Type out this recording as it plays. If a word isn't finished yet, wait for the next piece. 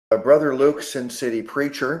Brother Luke, Sin City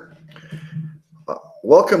Preacher.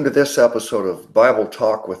 Welcome to this episode of Bible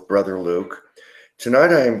Talk with Brother Luke.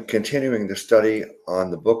 Tonight I am continuing the study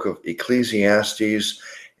on the book of Ecclesiastes,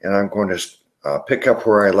 and I'm going to pick up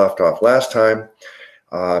where I left off last time,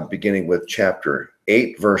 beginning with chapter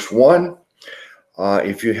 8, verse 1.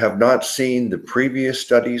 If you have not seen the previous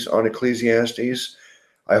studies on Ecclesiastes,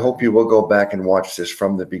 I hope you will go back and watch this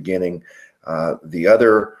from the beginning. The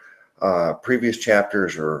other previous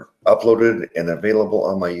chapters are uploaded and available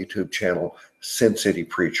on my YouTube channel, Sin City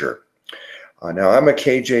Preacher. Now, I'm a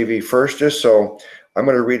KJV firstist, so I'm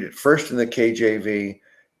going to read it first in the KJV,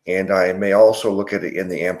 and I may also look at it in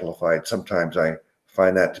the Amplified. Sometimes I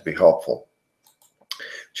find that to be helpful.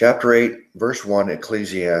 Chapter 8, verse 1,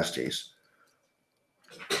 Ecclesiastes.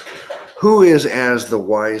 Who is as the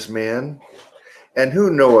wise man, and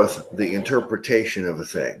who knoweth the interpretation of a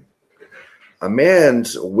thing? A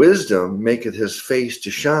man's wisdom maketh his face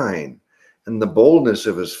to shine, and the boldness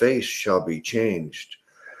of his face shall be changed.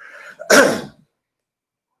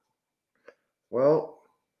 Well,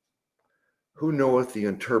 who knoweth the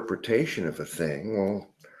interpretation of a thing?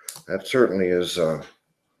 Well, that certainly is a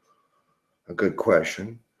good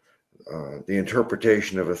question. The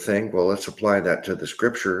interpretation of a thing, well, let's apply that to the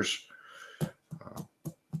scriptures.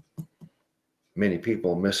 Many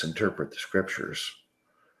people misinterpret the scriptures.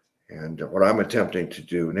 And what I'm attempting to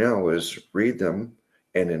do now is read them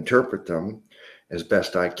and interpret them as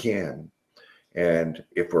best I can. And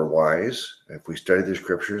if we're wise, if we study the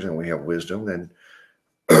scriptures and we have wisdom, then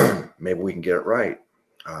maybe we can get it right.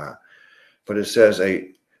 But it says,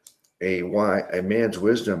 a man's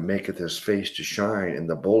wisdom maketh his face to shine, and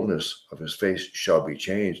the boldness of his face shall be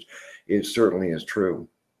changed. It certainly is true.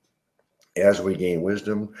 As we gain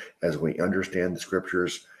wisdom, as we understand the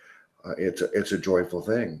scriptures, it's a joyful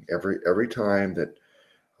thing. Every time that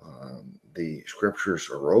the scriptures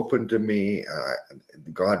are open to me,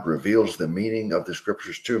 God reveals the meaning of the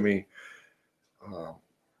scriptures to me.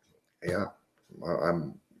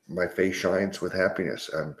 My face shines with happiness.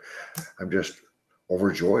 I'm just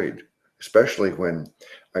overjoyed, especially when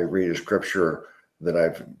I read a scripture that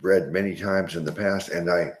I've read many times in the past, and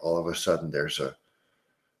all of a sudden there's a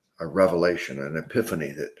revelation, an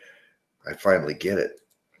epiphany that I finally get it.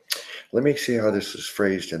 Let me see how this is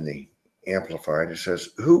phrased in the Amplified. It says,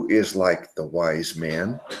 who is like the wise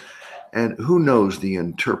man, and who knows the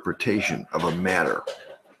interpretation of a matter?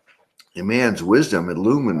 A man's wisdom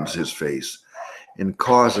illumines his face and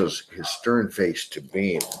causes his stern face to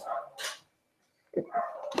beam.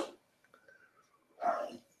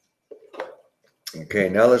 Okay,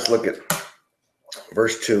 now let's look at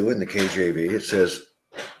verse 2 in the KJV. It says,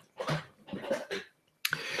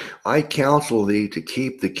 I counsel thee to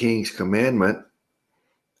keep the king's commandment,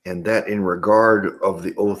 and that in regard of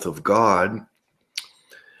the oath of God.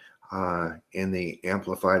 In the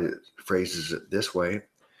Amplified, it phrases it this way: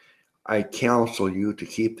 I counsel you to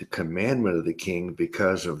keep the commandment of the king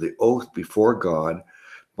because of the oath before God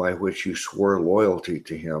by which you swore loyalty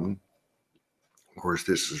to him. Of course,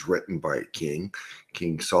 this is written by King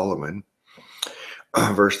Solomon.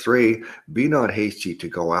 Verse 3, be not hasty to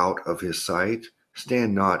go out of his sight.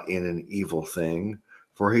 Stand not in an evil thing,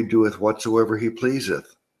 for he doeth whatsoever he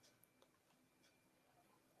pleaseth.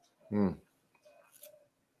 In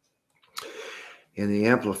the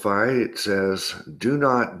Amplified, it says, do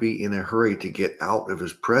not be in a hurry to get out of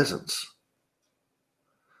his presence.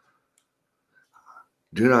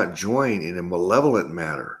 Do not join in a malevolent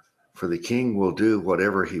matter, for the king will do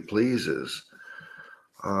whatever he pleases.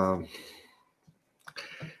 I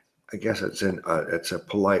guess it's a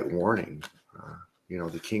polite warning.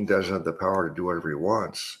 The king doesn't have the power to do whatever he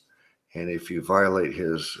wants. And if you violate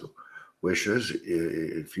his wishes,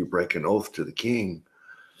 if you break an oath to the king,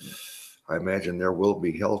 I imagine there will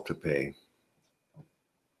be hell to pay.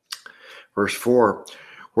 Verse 4,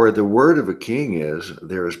 where the word of a king is,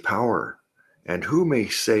 there is power. And who may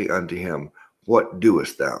say unto him, what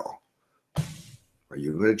doest thou? Are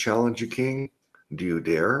you going to challenge a king? Do you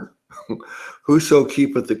dare? Whoso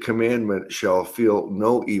keepeth the commandment shall feel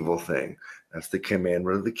no evil thing. That's the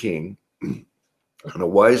commandment of the king. And a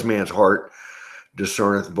wise man's heart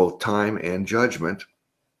discerneth both time and judgment.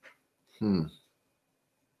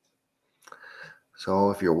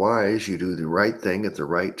 So if you're wise, you do the right thing at the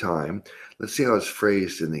right time. Let's see how it's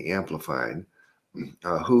phrased in the Amplified.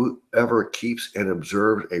 Whoever keeps and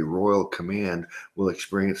observes a royal command will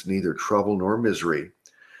experience neither trouble nor misery,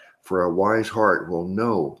 for a wise heart will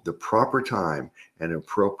know the proper time and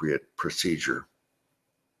appropriate procedure.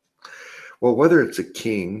 Well, whether it's a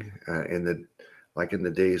king like in the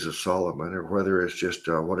days of Solomon, or whether it's just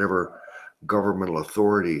whatever governmental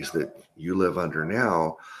authorities that you live under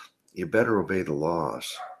now, you better obey the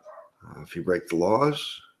laws. If you break the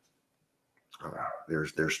laws,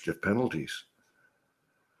 there's stiff penalties.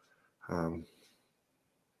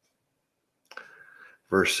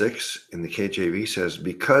 Verse 6 in the KJV says,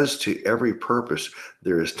 because to every purpose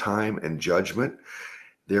there is time and judgment,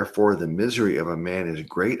 therefore the misery of a man is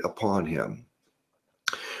great upon him.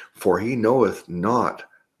 For he knoweth not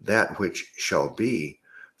that which shall be,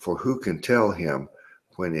 for who can tell him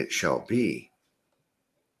when it shall be?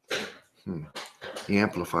 The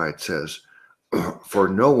Amplified says, for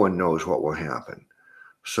no one knows what will happen.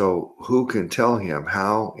 So who can tell him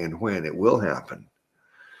how and when it will happen?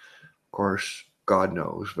 Of course, God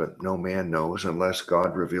knows, but no man knows unless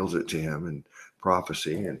God reveals it to him in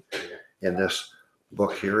prophecy. And in this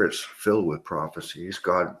book here, it's filled with prophecies.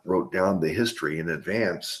 God wrote down the history in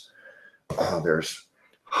advance. There's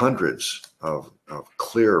hundreds of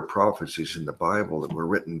clear prophecies in the Bible that were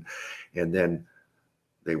written, and then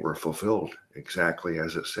they were fulfilled exactly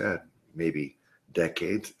as it said, maybe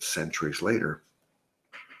decades, centuries later.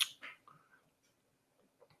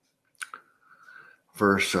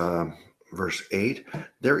 Verse 8,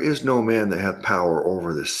 there is no man that hath power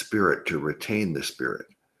over the spirit to retain the spirit,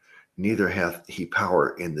 neither hath he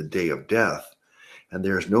power in the day of death, and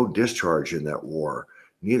there is no discharge in that war,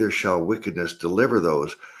 neither shall wickedness deliver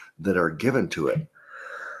those that are given to it.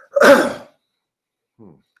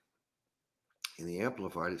 In the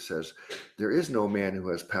Amplified, it says, there is no man who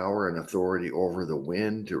has power and authority over the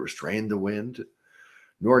wind to restrain the wind,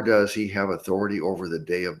 nor does he have authority over the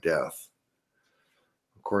day of death.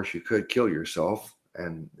 Of course, you could kill yourself,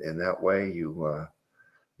 and in that way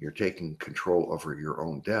you're taking control over your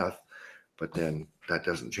own death, but then that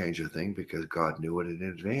doesn't change a thing because God knew it in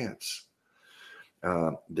advance.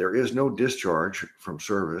 There is no discharge from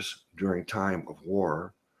service during time of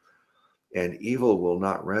war, and evil will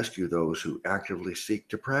not rescue those who actively seek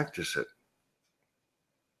to practice it.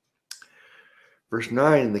 Verse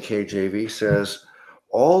 9 in the KJV says,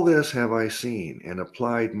 all this have I seen, and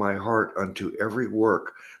applied my heart unto every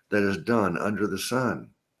work that is done under the sun.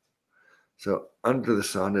 So under the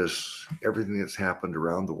sun is everything that's happened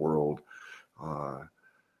around the world.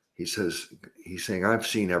 He's saying, I've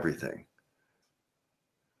seen everything.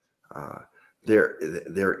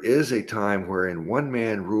 There is a time wherein one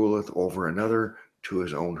man ruleth over another to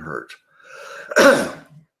his own hurt.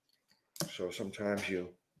 So sometimes you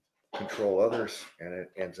control others and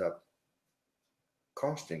it ends up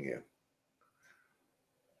costing you.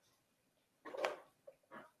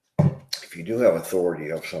 If you do have authority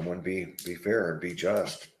of someone, be fair and be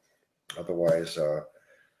just. Otherwise,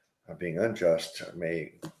 being unjust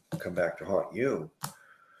may come back to haunt you.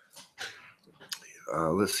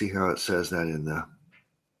 Let's see how it says that in the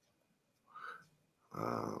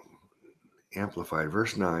Amplified.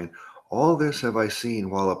 Verse 9, all this have I seen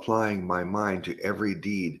while applying my mind to every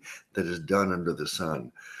deed that is done under the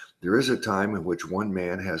sun. There is a time in which one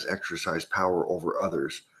man has exercised power over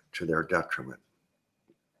others to their detriment.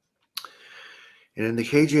 And in the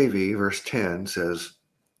KJV, verse 10 says,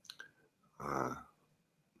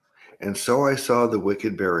 and so I saw the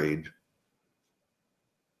wicked buried,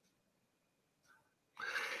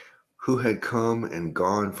 who had come and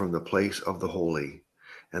gone from the place of the holy,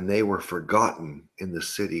 and they were forgotten in the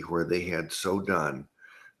city where they had so done.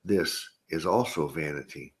 This is also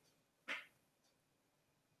vanity.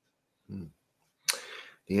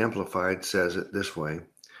 The Amplified says it this way,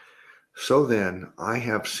 so then I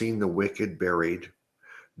have seen the wicked buried,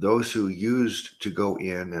 those who used to go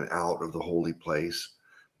in and out of the holy place,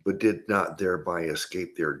 but did not thereby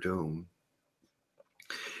escape their doom.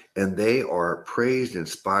 And they are praised in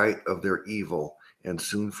spite of their evil, and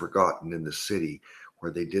soon forgotten in the city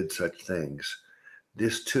where they did such things.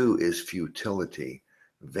 This too is futility,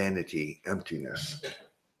 vanity, emptiness.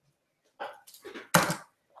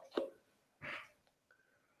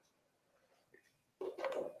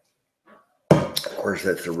 Of course,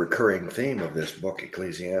 that's a recurring theme of this book,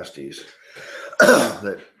 Ecclesiastes,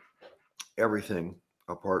 that everything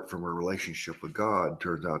apart from a relationship with God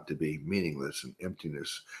turns out to be meaningless and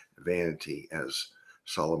emptiness, vanity, as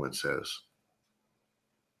Solomon says.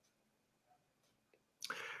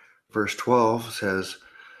 Verse 12 says,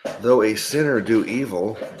 though a sinner do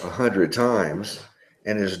evil 100 times,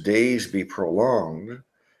 and his days be prolonged,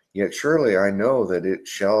 yet surely I know that it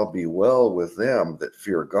shall be well with them that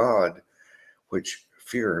fear God, which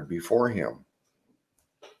fear before him.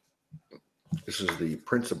 This is the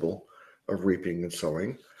principle of reaping and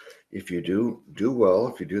sowing. If you do well,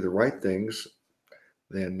 if you do the right things,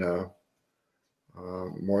 then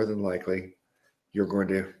more than likely you're going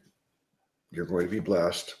to be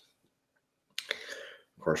blessed.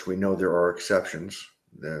 Of course, we know there are exceptions,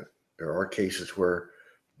 that there are cases where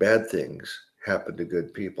bad things happen to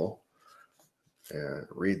good people.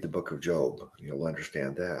 Read the book of Job, you'll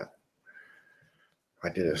understand that. I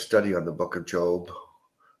did a study on the book of Job,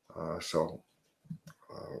 so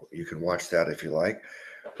you can watch that if you like.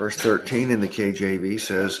 Verse 13 in the KJV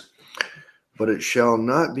says, "But it shall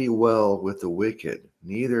not be well with the wicked,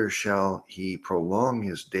 neither shall he prolong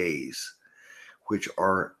his days, which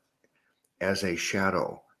are as a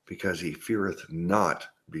shadow, because he feareth not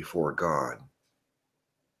before God."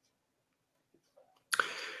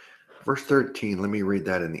 Verse 13, let me read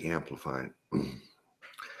that in the Amplified.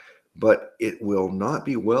 "But it will not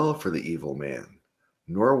be well for the evil man,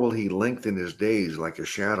 nor will he lengthen his days like a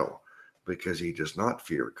shadow, because he does not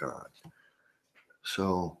fear God."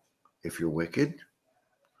 So if you're wicked,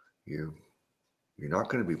 you're not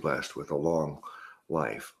going to be blessed with a long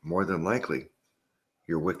life. More than likely,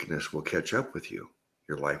 your wickedness will catch up with you.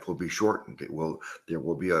 Your life will be shortened. There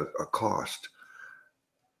will be a cost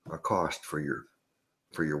for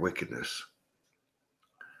your wickedness.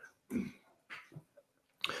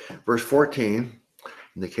 Verse 14,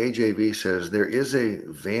 the KJV says, "There is a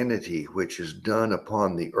vanity which is done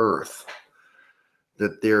upon the earth,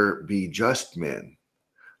 that there be just men,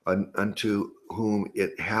 unto whom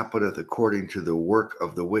it happeneth according to the work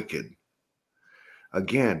of the wicked.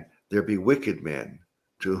 Again, there be wicked men,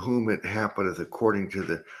 to whom it happeneth according to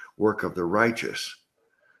the work of the righteous.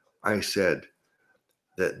 I said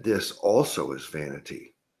that this also is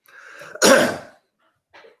vanity."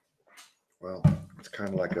 Well, it's kind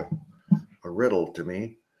of like a riddle to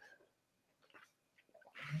me.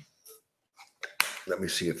 Let me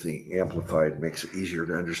see if the Amplified makes it easier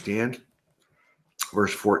to understand.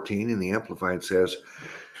 Verse 14 in the Amplified says,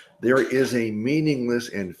 "There is a meaningless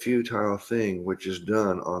and futile thing which is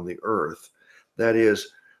done on the earth. That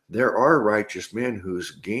is, there are righteous men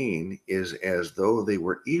whose gain is as though they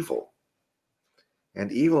were evil,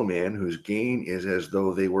 and evil men whose gain is as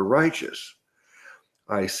though they were righteous.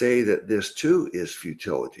 I say that this too is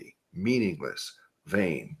futility, meaningless,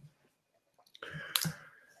 vain."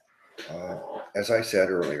 As I said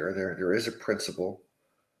earlier, there is a principle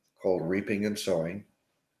called reaping and sowing,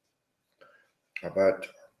 but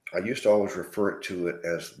I used to always refer to it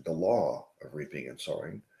as the law of reaping and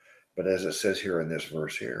sowing. But as it says here in this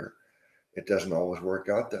verse here, it doesn't always work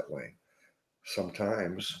out that way.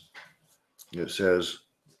 Sometimes it says,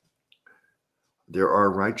 there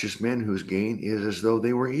are righteous men whose gain is as though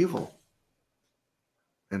they were evil,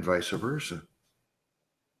 and vice versa.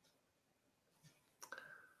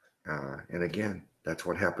 And again, that's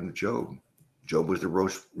what happened to Job. Job was the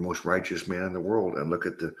most righteous man in the world, and look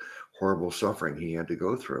at the horrible suffering he had to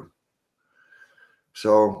go through.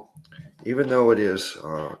 So even though it is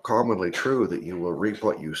commonly true that you will reap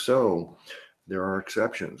what you sow, there are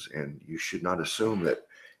exceptions, and you should not assume that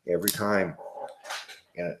every time.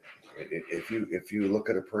 And if you look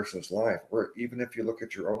at a person's life, or even if you look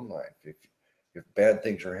at your own life, if bad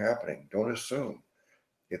things are happening, don't assume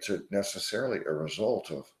it's necessarily a result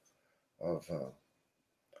of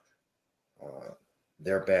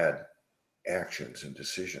their bad actions and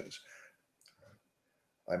decisions.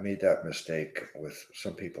 I made that mistake with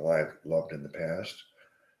some people I've loved in the past,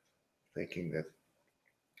 thinking that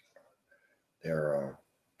their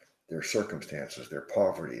circumstances, their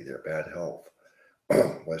poverty, their bad health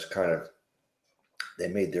was kind of, they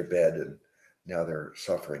made their bed and now they're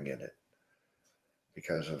suffering in it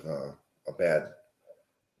because of a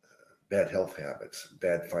bad health habits,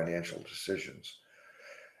 bad financial decisions.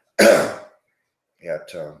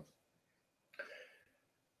 Yet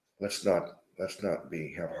let's not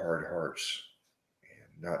have hard hearts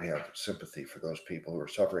and not have sympathy for those people who are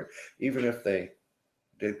suffering, even if they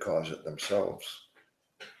did cause it themselves.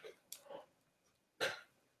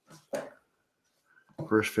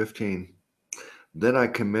 Verse 15, "Then I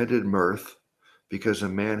commended mirth, because a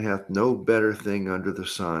man hath no better thing under the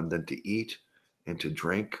sun than to eat and to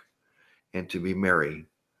drink and to be merry,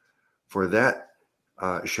 for that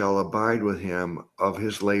shall abide with him of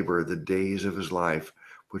his labor the days of his life,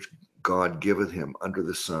 which God giveth him under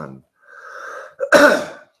the sun."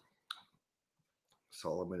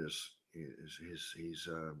 Solomon he's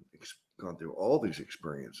gone through all these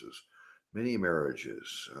experiences, many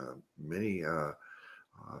marriages, many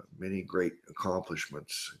great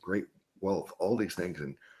accomplishments, great wealth, all these things,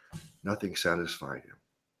 and nothing satisfied him.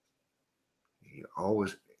 He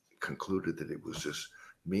always concluded that it was just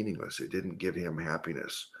meaningless. It didn't give him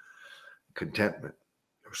happiness, contentment.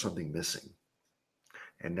 There was something missing.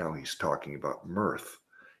 And now he's talking about mirth,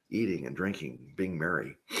 eating and drinking, being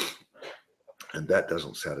merry. And that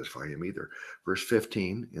doesn't satisfy him either. Verse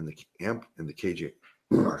 15 in the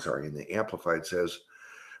sorry, in the Amplified says,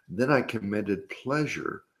 then I commended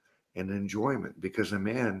pleasure and enjoyment, because a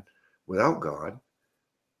man without God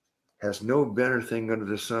has no better thing under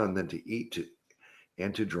the sun than to eat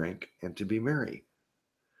and to drink and to be merry.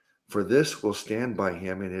 For this will stand by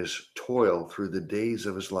him in his toil through the days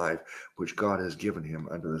of his life, which God has given him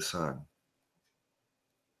under the sun.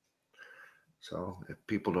 So if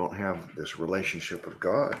people don't have this relationship with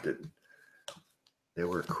God that they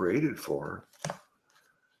were created for,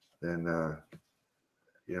 then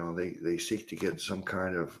they seek to get some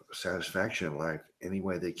kind of satisfaction in life any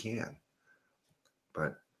way they can.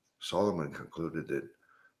 But Solomon concluded that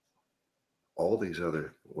all these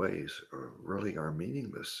other ways really are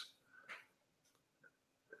meaningless.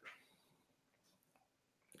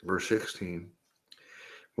 Verse 16,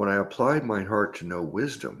 when I applied my heart to know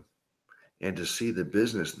wisdom and to see the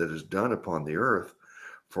business that is done upon the earth,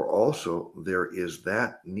 for also there is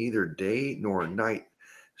that neither day nor night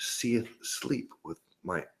seeth sleep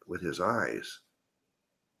with his eyes.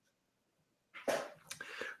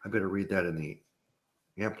 I better read that in the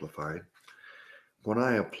Amplified. When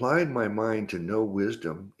I applied my mind to know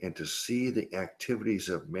wisdom and to see the activities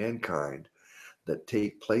of mankind that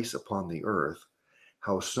take place upon the earth,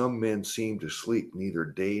 how some men seem to sleep neither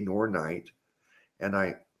day nor night, and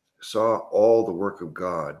I saw all the work of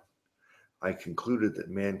God, I concluded that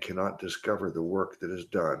man cannot discover the work that is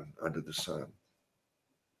done under the sun.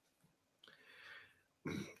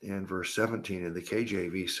 And verse 17 in the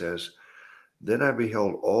KJV says, then I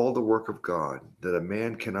beheld all the work of God, that a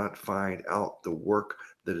man cannot find out the work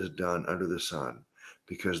that is done under the sun,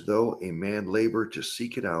 because though a man labor to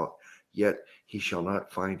seek it out, yet he shall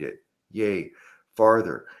not find it. Yea,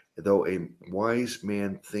 farther, though a wise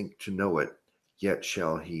man think to know it, yet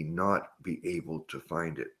shall he not be able to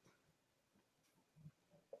find it.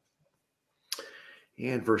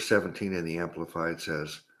 And verse 17 in the Amplified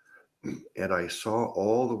says, and I saw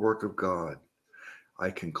all the work of God. I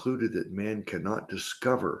concluded that man cannot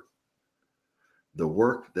discover the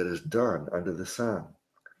work that is done under the sun.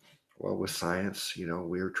 Well, with science,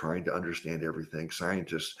 we're trying to understand everything.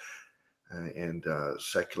 Scientists and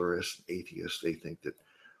secularists, atheists, they think that,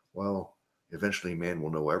 well, eventually man will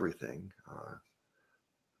know everything.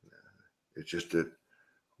 It's just that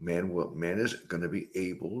man is going to be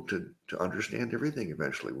able to understand everything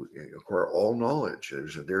eventually, acquire all knowledge.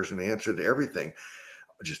 There's an answer to everything.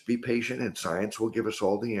 Just be patient, and science will give us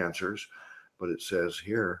all the answers. But it says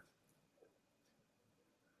here,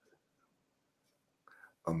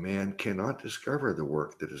 a man cannot discover the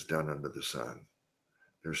work that is done under the sun.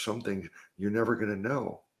 There's something you're never going to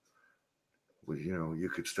know. Well,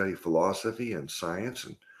 you could study philosophy and science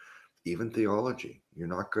and even theology. You're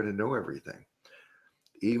not going to know everything.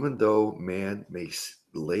 Even though man may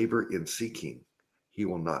labor in seeking, he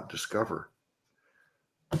will not discover.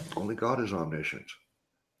 Only God is omniscient.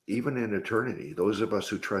 Even in eternity, those of us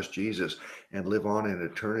who trust Jesus and live on in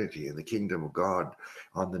eternity in the kingdom of God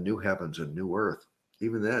on the new heavens and new earth,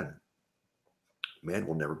 even then, man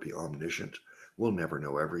will never be omniscient. We'll never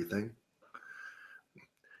know everything.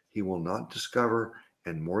 He will not discover,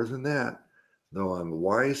 and more than that, though a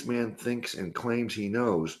wise man thinks and claims he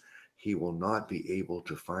knows, he will not be able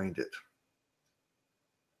to find it.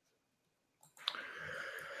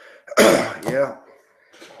 Yeah,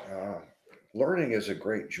 learning is a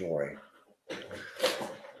great joy.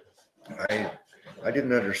 I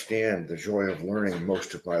didn't understand the joy of learning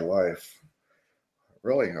most of my life,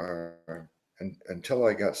 really, until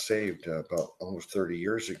I got saved about almost 30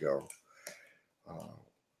 years ago. Uh,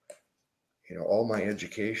 all my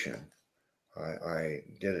education, I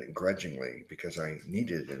did it grudgingly because I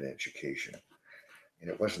needed an education, and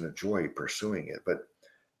it wasn't a joy pursuing it. But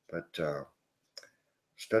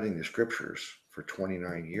studying the scriptures for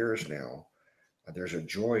 29 years now, there's a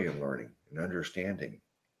joy in learning and understanding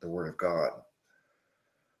the Word of God.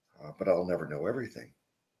 But I'll never know everything.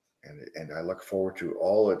 And I look forward to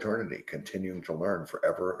all eternity continuing to learn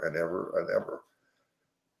forever and ever and ever.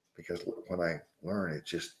 Because when I learn,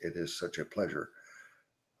 it is such a pleasure.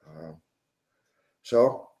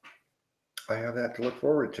 So I have that to look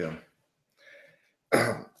forward to.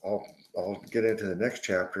 I'll get into the next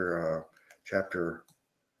chapter, chapter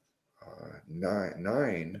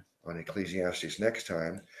 9 on Ecclesiastes next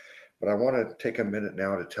time. But I want to take a minute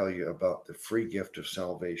now to tell you about the free gift of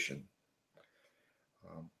salvation.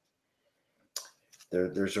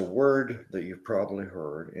 There's a word that you've probably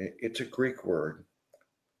heard. It's a Greek word,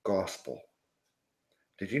 gospel.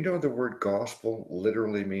 Did you know the word gospel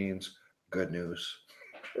literally means good news?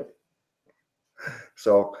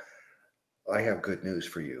 So I have good news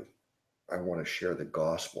for you. I want to share the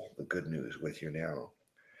gospel, the good news with you now.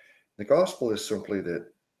 The gospel is simply that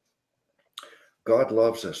God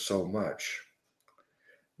loves us so much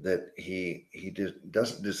that he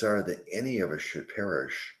doesn't desire that any of us should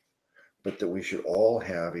perish, but that we should all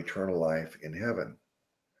have eternal life in heaven.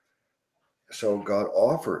 So God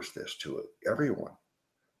offers this to everyone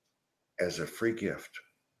as a free gift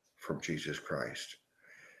from Jesus Christ.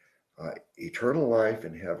 Eternal life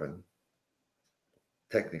in heaven,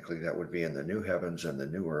 technically that would be in the new heavens and the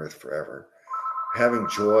new earth forever, having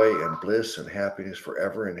joy and bliss and happiness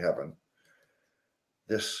forever in heaven.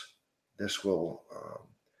 This will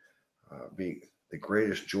be the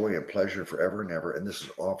greatest joy and pleasure forever and ever, and this is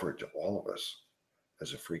offered to all of us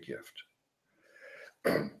as a free gift.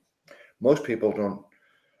 Most people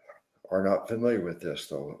are not familiar with this,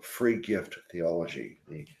 though. Free gift theology,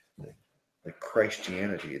 the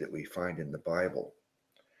Christianity that we find in the Bible.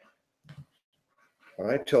 When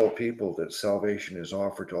I tell people that salvation is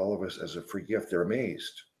offered to all of us as a free gift, they're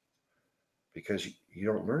amazed, because you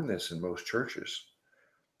don't learn this in most churches,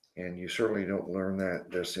 and you certainly don't learn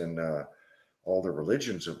this in all the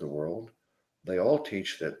religions of the world. They all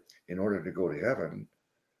teach that in order to go to heaven,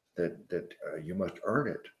 that you must earn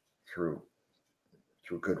it through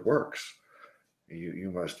good works. You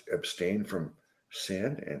must abstain from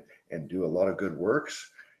sin and do a lot of good works.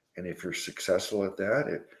 And if you're successful at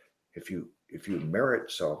that, if you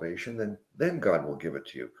merit salvation, then God will give it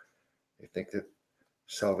to you. They think that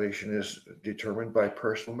salvation is determined by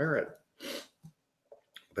personal merit,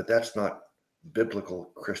 but that's not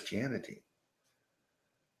biblical Christianity.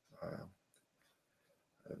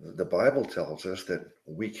 The Bible tells us that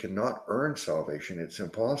we cannot earn salvation. It's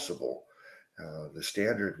impossible. The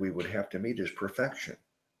standard we would have to meet is perfection.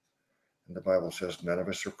 And the Bible says none of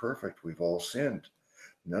us are perfect. We've all sinned.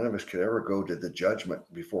 None of us could ever go to the judgment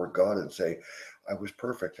before God and say, I was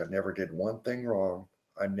perfect. I never did one thing wrong.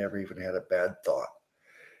 I never even had a bad thought.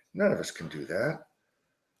 None of us can do that.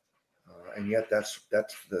 And yet that's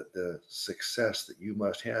the success that you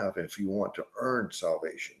must have if you want to earn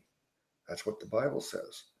salvation. That's what the Bible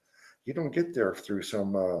says. You don't get there through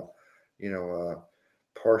some,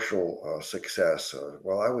 partial success.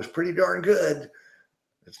 Well, I was pretty darn good.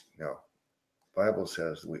 No. The Bible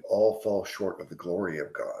says that we all fall short of the glory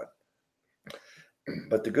of God.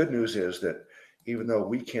 But the good news is that even though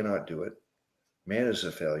we cannot do it, man is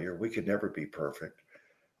a failure. We could never be perfect.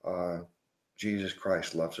 Jesus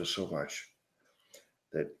Christ loves us so much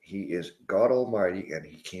that he is God Almighty, and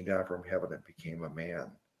he came down from heaven and became a man.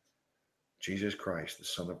 Jesus Christ, the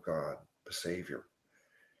Son of God, the Savior.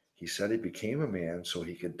 He said he became a man so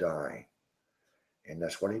he could die. And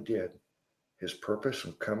that's what he did. His purpose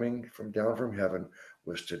of coming down from heaven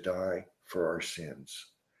was to die for our sins.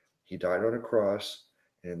 He died on a cross,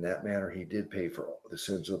 and in that manner he did pay for the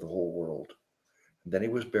sins of the whole world. And then he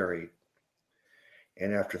was buried.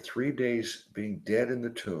 And after 3 days being dead in the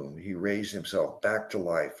tomb, he raised himself back to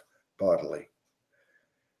life bodily.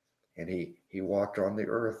 And he walked on the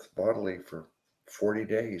earth bodily for 40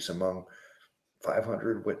 days among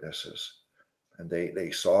 500 witnesses. And they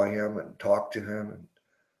saw him and talked to him and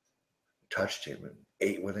touched him and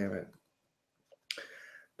ate with him. And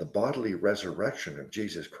the bodily resurrection of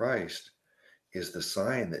Jesus Christ is the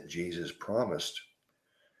sign that Jesus promised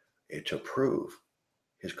it to prove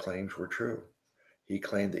his claims were true. He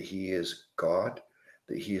claimed that he is God,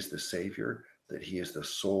 that he is the Savior, that he is the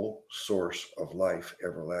sole source of life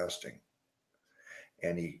everlasting.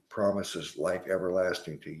 And he promises life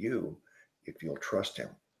everlasting to you if you'll trust him.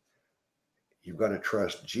 You've got to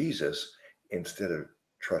trust Jesus instead of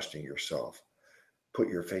trusting yourself. Put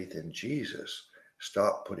your faith in Jesus.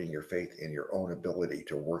 Stop putting your faith in your own ability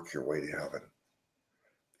to work your way to heaven.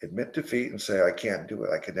 Admit defeat and say, I can't do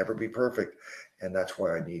it. I can never be perfect. And that's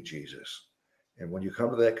why I need Jesus. And when you come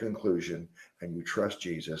to that conclusion and you trust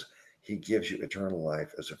Jesus, he gives you eternal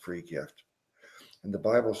life as a free gift. And the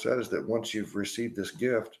Bible says that once you've received this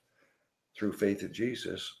gift through faith in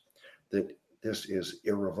Jesus, that this is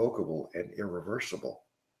irrevocable and irreversible.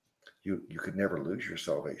 You could never lose your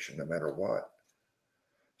salvation no matter what.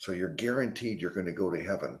 So you're guaranteed you're going to go to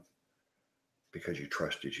heaven because you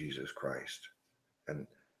trusted Jesus Christ. And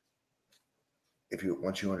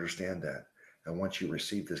once you understand that, and once you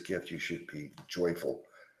receive this gift, you should be joyful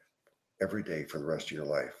every day for the rest of your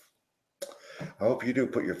life. I hope you do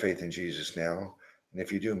put your faith in Jesus now. And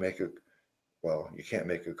if you do, you can't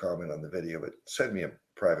make a comment on the video, but send me a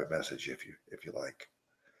private message if you like.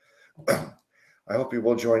 I hope you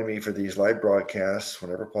will join me for these live broadcasts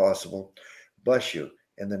whenever possible. Bless you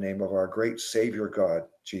in the name of our great Savior God,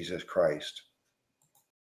 Jesus Christ.